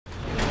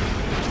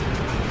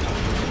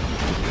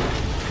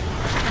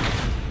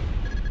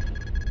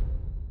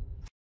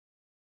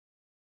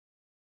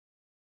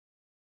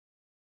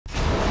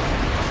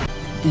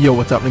Yo,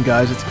 what's happening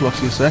guys, it's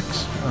Colossus,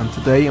 and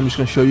today I'm just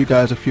going to show you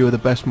guys a few of the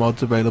best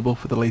mods available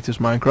for the latest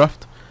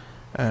Minecraft.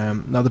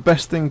 Now the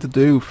best thing to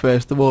do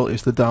first of all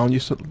is to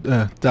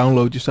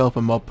download yourself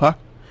a mod pack,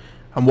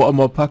 and what a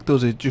mod pack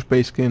does is just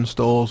basically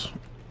installs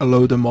a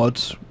load of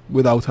mods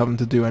without having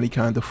to do any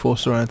kind of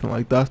fuss or anything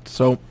like that.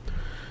 So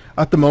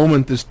at the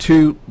moment there's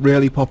two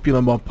really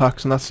popular mod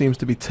packs, and that seems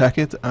to be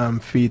Aight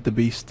and Feed the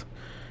Beast.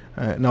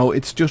 Now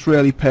it's just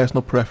really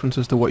personal preference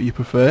as to what you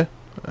prefer.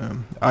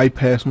 I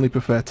personally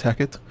prefer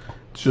Aight.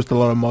 It's just a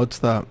lot of mods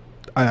that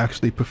I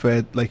actually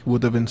preferred, like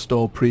would have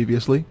installed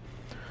previously.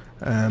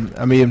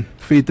 I mean,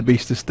 Feed the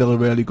Beast is still a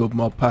really good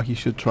mod pack. You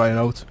should try it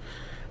out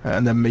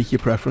and then make your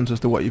preference as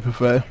to what you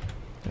prefer.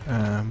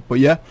 But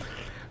yeah,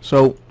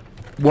 so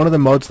one of the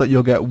mods that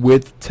you'll get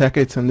with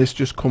Aight, and this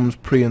just comes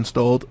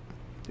pre-installed,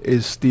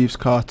 is Steve's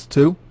Cart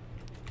 2.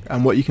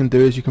 And what you can do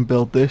is you can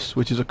build this,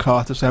 which is a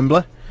cart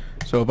assembler.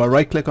 So if I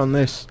right click on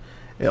this,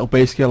 it'll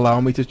basically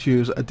allow me to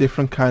choose a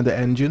different kind of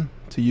engine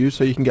to use.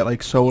 So you can get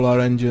like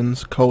solar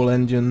engines, coal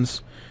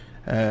engines,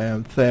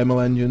 thermal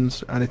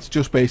engines, and it's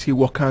just basically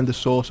what kind of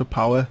source of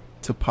power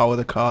to power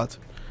the cart.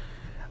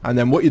 And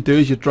then what you do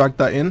is you drag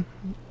that in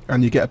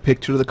and you get a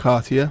picture of the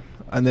cart here,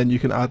 and then you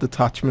can add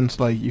attachments,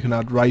 like you can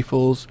add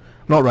rifles,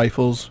 not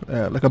rifles,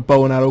 like a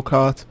bow and arrow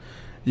cart.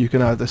 You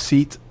can add a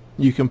seat,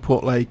 you can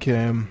put like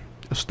a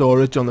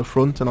storage on the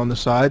front and on the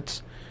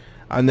sides,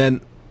 and then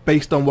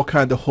based on what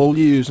kind of hull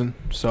you're using,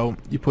 so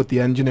you put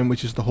the engine in,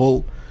 which is the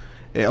hull,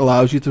 it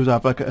allows you to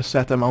have like a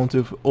set amount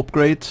of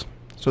upgrades.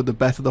 So the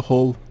better the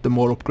hull, the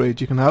more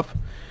upgrades you can have,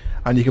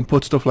 and you can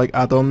put stuff like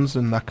add-ons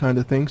and that kind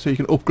of thing, so you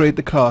can upgrade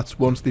the carts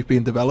once they've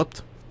been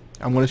developed.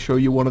 I'm going to show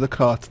you one of the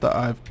carts that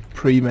I've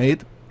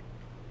pre-made.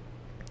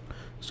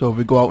 So if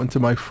we go out into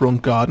my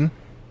front garden,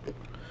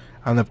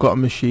 and I've got a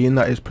machine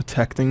that is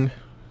protecting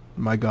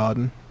my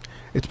garden,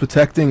 it's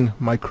protecting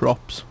my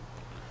crops,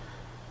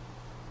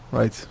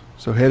 right?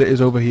 So here it is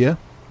over here.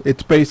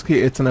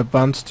 It's an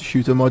advanced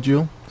shooter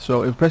module.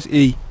 So if I press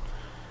E,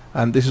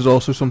 and this is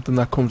also something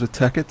that comes with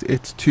Aight,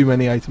 it's too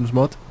many items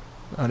mod,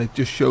 and it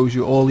just shows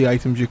you all the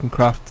items you can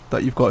craft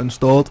that you've got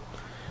installed.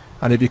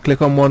 And if you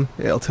click on one,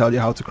 it'll tell you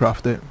how to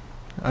craft it.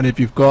 And if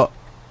you've got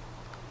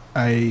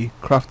a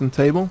crafting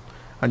table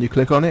and you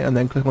click on it and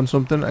then click on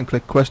something and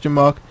click question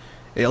mark,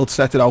 it'll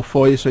set it out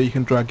for you so you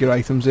can drag your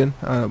items in.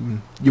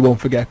 You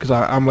won't forget, because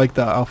I'm like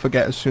that. I'll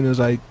forget as soon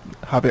as I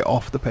have it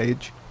off the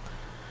page.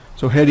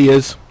 So here he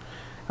is,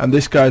 and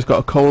this guy's got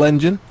a coal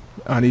engine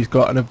and he's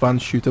got an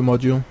advanced shooter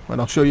module, and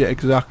I'll show you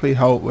exactly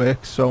how it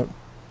works. So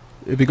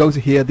if you go to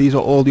here, these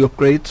are all the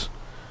upgrades.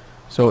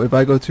 So if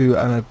I go to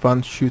an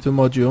advanced shooter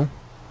module,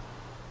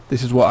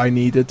 this is what I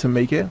needed to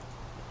make it.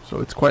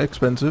 So it's quite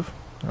expensive.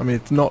 I mean,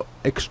 it's not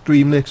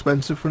extremely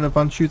expensive for an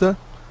advanced shooter,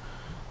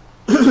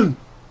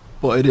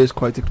 but it is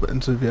quite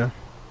expensive, yeah.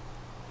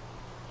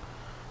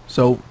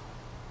 So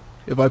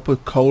if I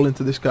put coal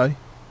into this guy,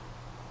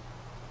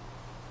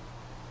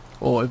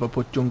 or if I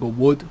put jungle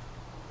wood,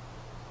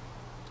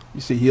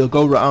 you see he'll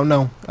go around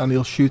now and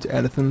he'll shoot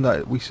anything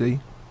that we see,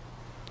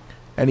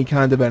 any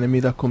kind of enemy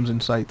that comes in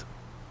sight.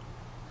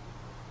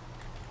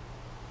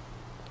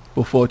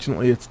 But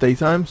fortunately it's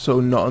daytime,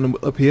 so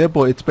not up here,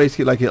 but it's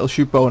basically like it'll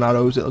shoot bow and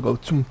arrows. It'll go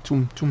tum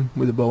tum tum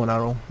with a bow and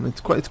arrow, and it's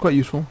quite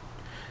useful.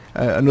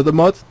 Another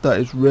mod that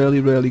is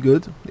really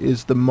good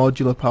is the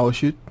modular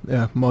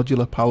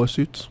power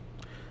suits,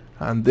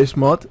 and this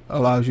mod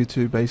allows you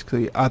to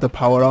basically add a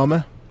power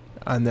armor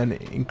and then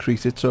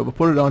increase it. So if I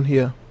put it on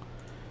here,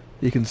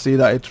 you can see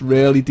that it's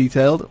really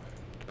detailed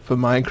for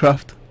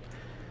Minecraft.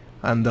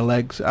 And the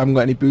legs, I haven't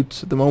got any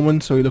boots at the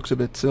moment, so he looks a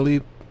bit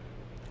silly,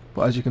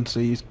 but as you can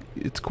see,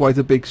 it's quite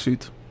a big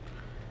suit.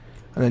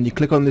 And then you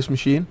click on this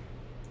machine,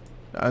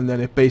 and then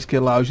it basically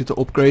allows you to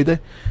upgrade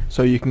it,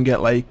 so you can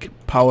get like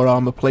power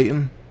armor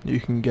plating, you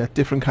can get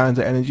different kinds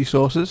of energy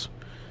sources.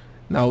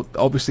 Now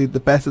obviously the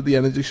better the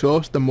energy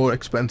source, the more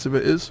expensive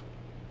it is.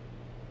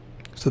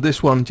 So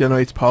this one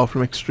generates power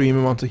from extreme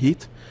amounts of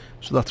heat,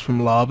 so that's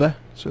from lava.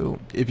 So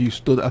if you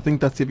I think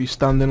that's if you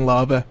stand in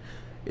lava,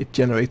 it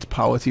generates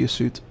power to your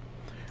suit.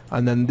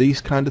 And then these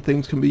kind of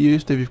things can be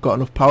used if you've got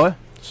enough power.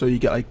 So you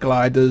get like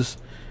gliders,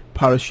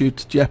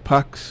 parachutes,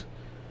 jetpacks,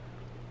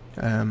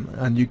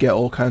 and you get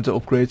all kinds of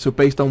upgrades. So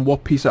based on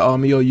what piece of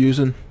armor you're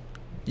using,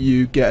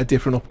 you get a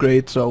different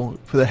upgrade. So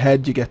for the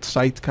head you get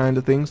sight kind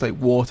of things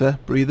like water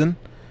breathing,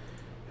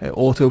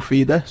 auto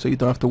feeder, so you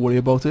don't have to worry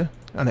about it,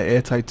 and an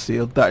airtight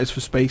seal. That is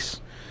for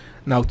space.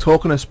 Now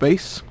talking of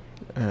space,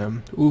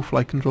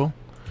 flight control.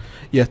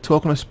 Yeah,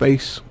 talking of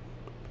space,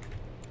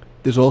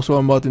 there's also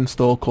a mod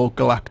installed called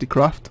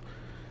Galacticraft,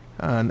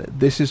 and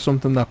this is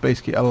something that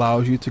basically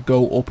allows you to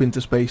go up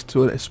into space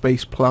to a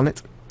space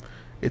planet.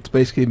 It's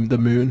basically the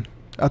moon.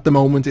 At the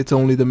moment it's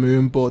only the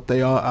moon, but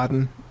they are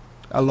adding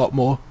a lot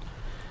more.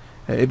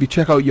 If you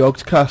check out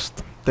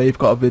Yogscast, they've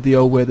got a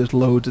video where there's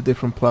loads of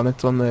different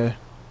planets on their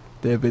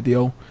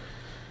video.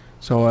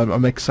 So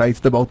I'm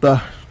excited about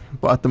that,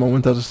 but at the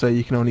moment, as I say,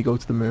 you can only go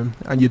to the moon,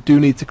 and you do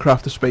need to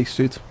craft a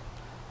spacesuit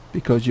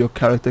because your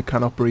character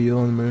cannot breathe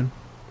on the moon.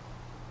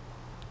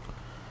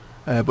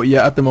 But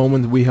yeah, at the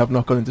moment we have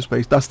not gone into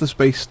space. That's the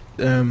space,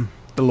 the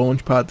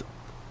launch pad,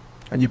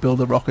 and you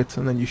build a rocket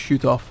and then you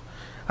shoot off.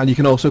 And you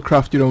can also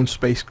craft your own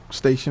space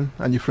station,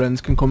 and your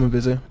friends can come and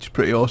visit, which is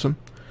pretty awesome.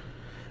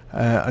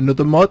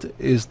 Another mod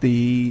is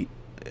the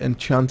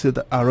enchanted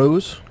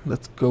arrows.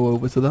 Let's go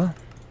over to that.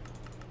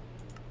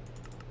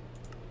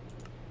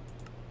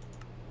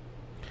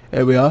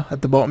 Here we are.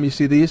 At the bottom you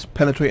see these: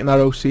 penetrating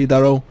arrow, seed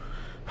arrow,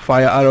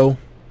 fire arrow,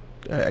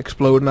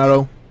 exploding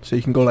arrow, so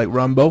you can go like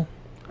Rambo.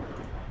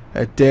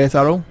 Dirt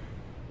arrow,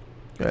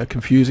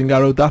 confusing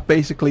arrow. That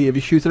basically, if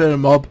you shoot it at a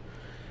mob,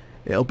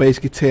 it'll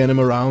basically turn him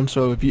around.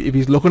 So if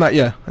he's looking at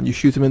you and you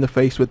shoot him in the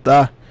face with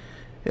that,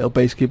 it'll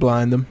basically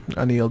blind him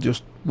and he'll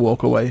just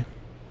walk away.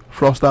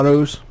 Frost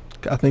arrows,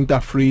 I think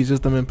that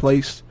freezes them in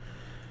place.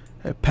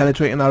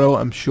 Penetrating arrow,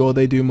 I'm sure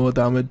they do more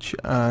damage.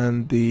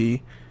 And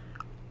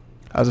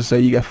as I say,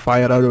 you get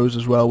fire arrows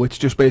as well, which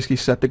just basically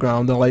set the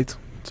ground alight,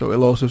 so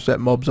it'll also set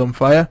mobs on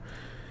fire.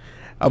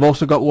 I've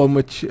also got one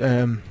which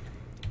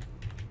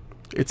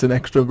it's an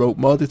extra rope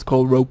mod. It's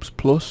called Ropes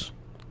Plus.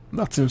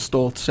 That's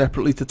installed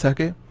separately to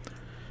Tekkit.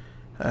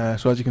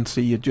 So as you can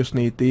see, you just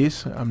need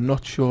these. I'm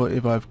not sure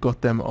if I've got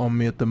them on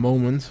me at the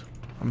moment.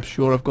 I'm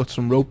sure I've got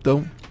some rope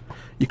though.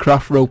 You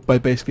craft rope by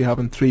basically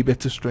having 3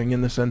 bits of string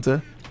in the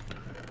center.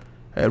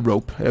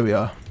 Rope, here we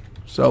are.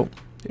 So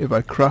if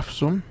I craft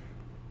some,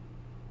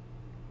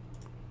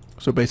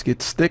 so basically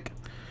it's stick,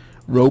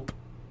 rope,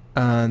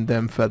 and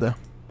then feather.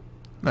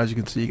 As you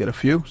can see, you get a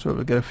few. So if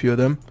I get a few of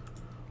them,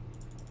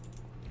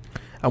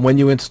 and when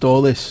you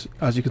install this,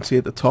 as you can see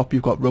at the top,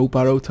 you've got rope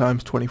arrow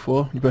times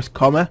 24. You press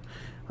comma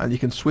and you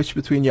can switch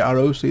between your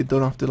arrows, so you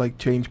don't have to like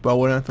change bow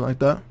or anything like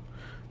that.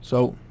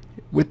 So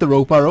with the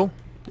rope arrow,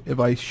 if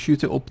I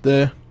shoot it up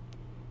there,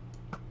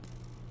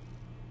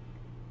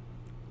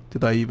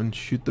 did I even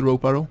shoot the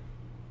rope arrow?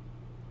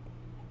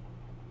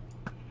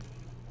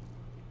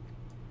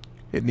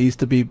 It needs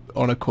to be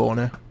on a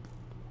corner.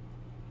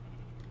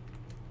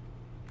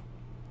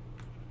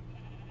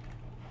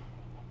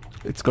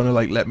 It's gonna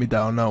like let me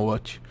down now,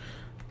 watch.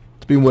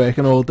 It's been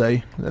working all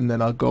day, and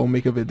then I'll go and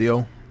make a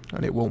video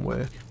and it won't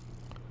work.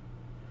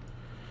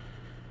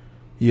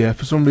 Yeah,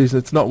 for some reason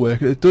it's not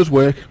working. It does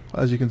work,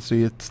 as you can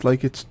see. It's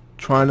like it's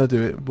trying to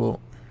do it, but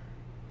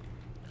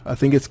I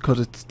think it's because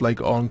it's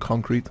like on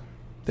concrete.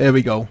 There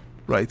we go.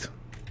 Right,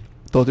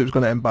 thought it was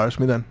going to embarrass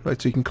me then.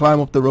 Right, so you can climb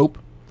up the rope,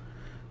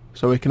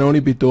 so it can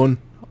only be done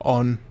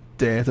on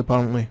dirt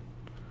apparently.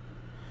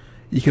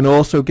 You can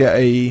also get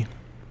a,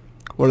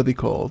 what are they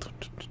called,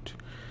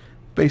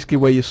 basically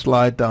where you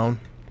slide down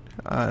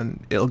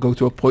and it'll go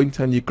to a point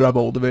and you grab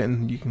hold of it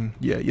and you can,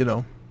 yeah, you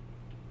know,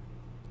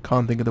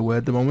 can't think of the word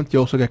at the moment. You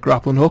also get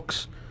grappling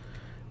hooks,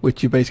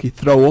 which you basically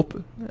throw up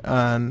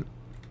and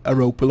a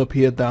rope will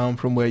appear down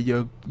from where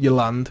you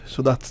land,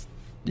 so that's,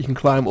 you can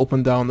climb up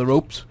and down the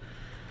ropes.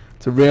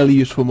 It's a really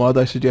useful mod.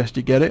 I suggest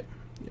you get it.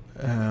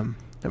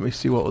 Let me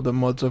see what other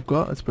mods I've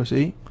got. Let's press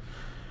E.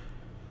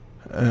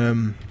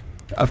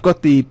 I've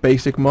got the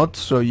basic mods,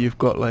 so you've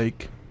got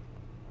like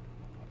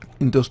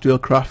industrial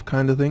craft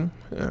kind of thing.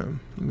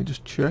 Let me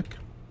just check.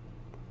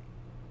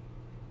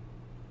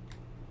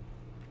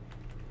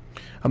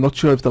 I'm not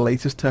sure if the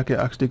latest Tekkit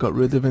actually got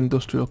rid of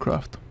industrial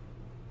craft.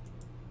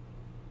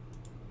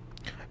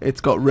 It's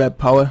got red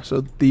power,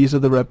 so these are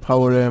the red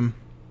power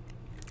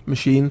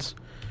machines,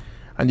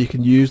 and you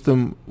can use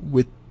them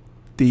with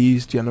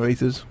these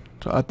generators.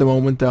 So at the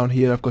moment down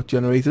here I've got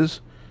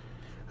generators,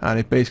 and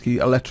it basically,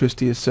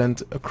 electricity is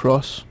sent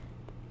across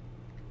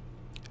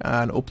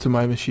and up to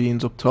my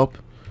machines up top.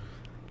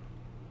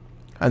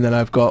 And then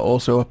I've got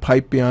also a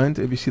pipe behind,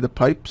 if you see the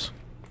pipes,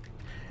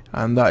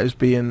 and that is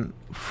being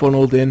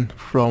funneled in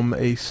from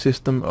a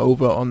system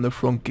over on the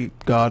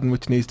front garden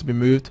which needs to be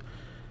moved,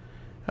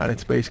 and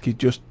it's basically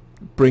just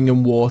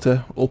bringing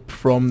water up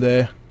from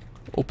there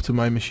up to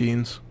my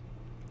machines,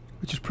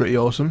 which is pretty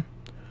awesome.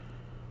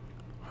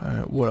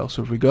 What else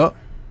have we got?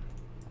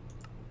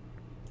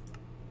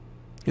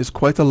 There's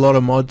quite a lot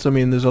of mods. I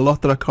mean, there's a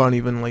lot that I can't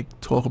even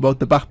like talk about.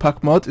 The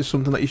backpack mod is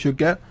something that you should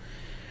get.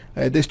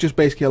 This just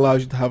basically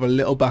allows you to have a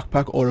little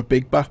backpack or a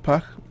big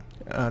backpack,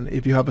 and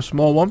if you have a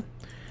small one,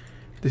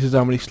 this is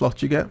how many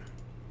slots you get.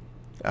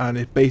 And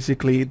it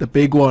basically, the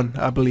big one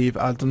I believe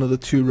adds another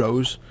 2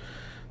 rows,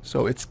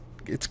 so it's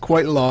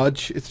quite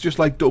large. It's just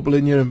like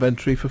doubling your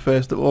inventory for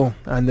first of all,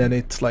 and then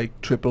it's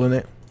like tripling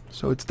it,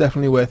 so it's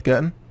definitely worth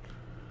getting.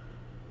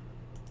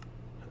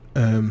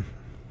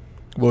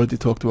 We've already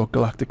talked about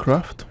Galactic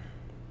Craft.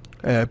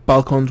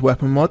 Balcon's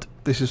weapon mod,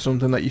 this is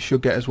something that you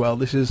should get as well.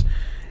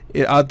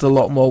 It adds a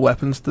lot more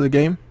weapons to the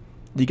game.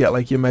 You get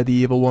like your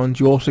medieval ones.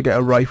 You also get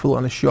a rifle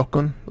and a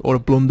shotgun, or a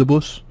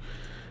blunderbuss.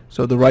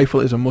 So the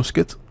rifle is a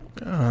musket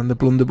and the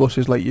blunderbuss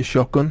is like your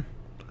shotgun.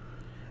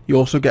 You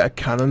also get a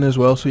cannon as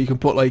well, so you can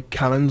put like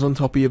cannons on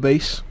top of your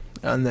base,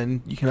 and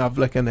then you can have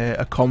like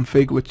a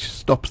config which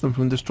stops them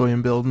from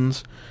destroying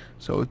buildings.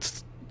 So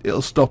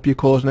it'll stop you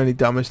causing any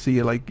damage to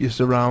your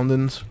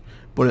surroundings,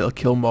 but it'll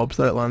kill mobs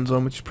that it lands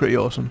on, which is pretty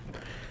awesome.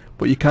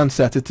 But you can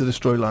set it to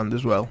destroy land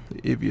as well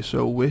if you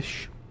so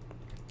wish.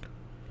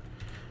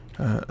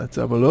 Let's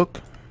have a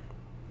look.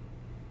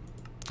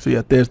 So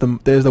yeah, there's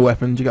the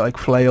weapons. You get like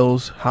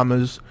flails,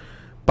 hammers,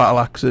 battle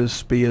axes,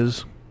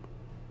 spears,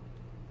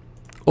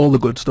 all the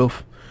good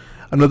stuff.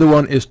 Another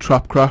one is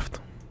Trapcraft.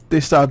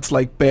 This adds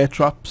like bear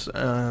traps,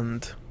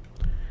 and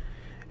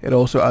it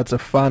also adds a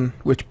fan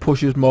which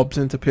pushes mobs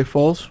into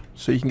pitfalls,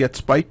 so you can get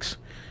spikes,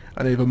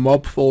 and if a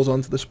mob falls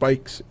onto the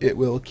spikes it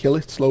will kill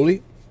it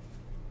slowly.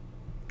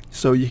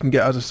 So you can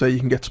get, as I say, you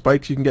can get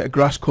spikes, you can get a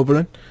grass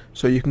covering,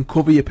 so you can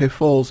cover your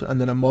pitfalls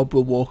and then a mob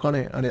will walk on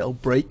it and it'll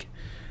break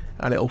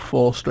and it'll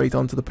fall straight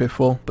onto the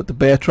pitfall. But the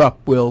bear trap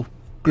will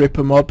grip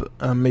a mob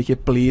and make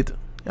it bleed,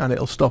 and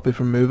it'll stop it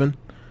from moving.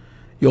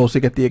 You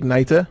also get the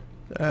igniter,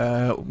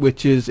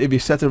 which is, if you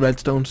set a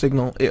redstone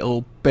signal,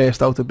 it'll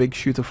burst out a big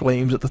shoot of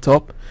flames at the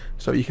top,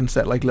 so you can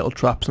set like little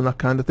traps and that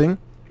kind of thing.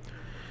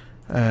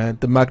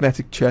 The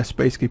magnetic chest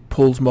basically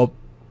pulls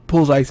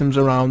items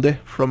around it,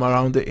 from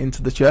around it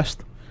into the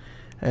chest,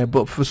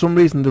 but for some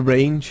reason the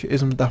range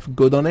isn't that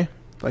good on it.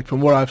 Like from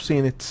what I've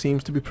seen, it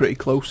seems to be pretty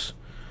close,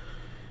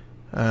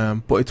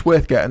 but it's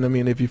worth getting. I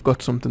mean, if you've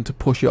got something to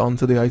push it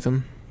onto the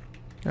item.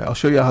 I'll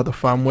show you how the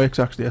fan works.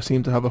 Actually, I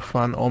seem to have a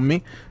fan on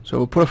me, so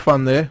we'll put a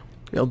fan there.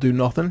 It'll do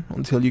nothing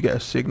until you get a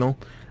signal,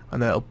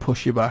 and then it'll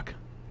push you back.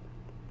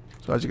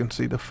 So as you can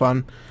see, the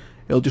fan,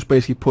 it'll just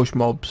basically push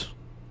mobs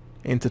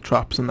into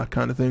traps and that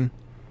kind of thing.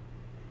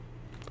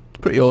 It's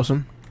pretty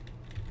awesome.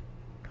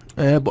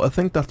 But I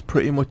think that's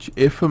pretty much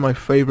it for my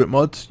favourite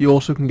mods. You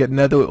also can get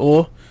nether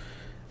ore,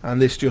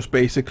 and this just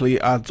basically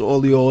adds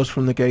all the ores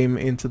from the game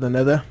into the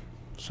nether.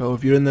 So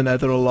if you're in the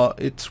nether a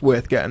lot, it's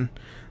worth getting.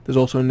 There's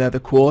also nether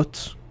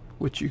quartz,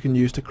 which you can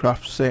use to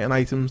craft certain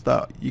items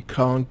that you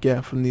can't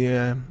get from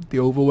the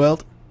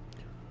overworld.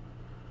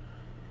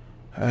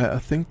 I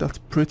think that's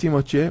pretty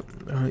much it.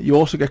 You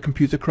also get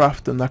computer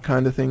craft and that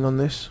kind of thing on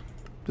this.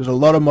 There's a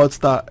lot of mods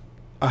that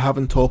I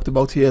haven't talked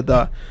about here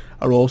that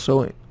are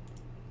also,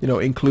 you know,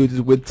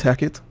 included with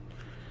Tekkit,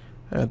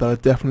 that are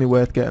definitely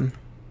worth getting.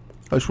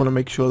 I just want to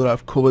make sure that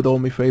I've covered all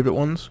my favourite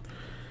ones.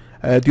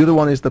 The other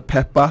one is the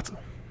pet bat.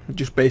 It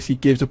just basically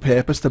gives a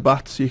purpose to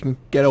bats, so you can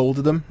get hold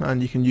of them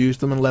and you can use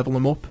them and level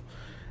them up,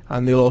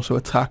 and they'll also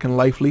attack and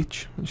life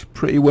leech. It's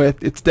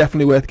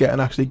definitely worth getting.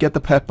 Actually, get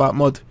the pet bat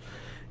mod,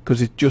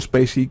 because it just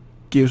basically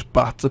gives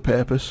bats a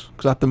purpose,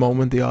 because at the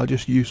moment they are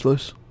just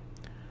useless.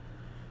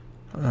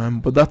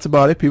 But that's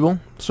about it, people.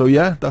 So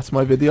yeah, that's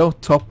my video,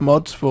 top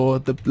mods for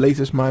the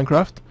latest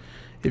Minecraft.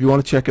 If you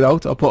want to check it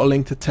out, I'll put a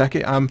link to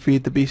Tekkit and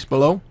Feed the Beast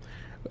below.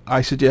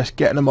 I suggest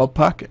getting a mod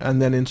pack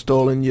and then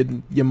installing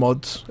your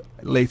mods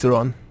later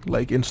on,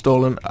 like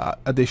installing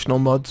additional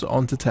mods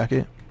onto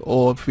Tekkit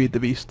or Feed the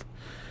Beast.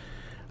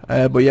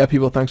 But yeah,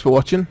 people, thanks for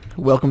watching.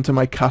 Welcome to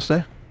my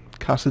Casa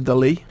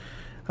Dali,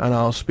 and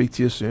I'll speak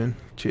to you soon.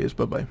 Cheers,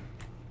 bye bye.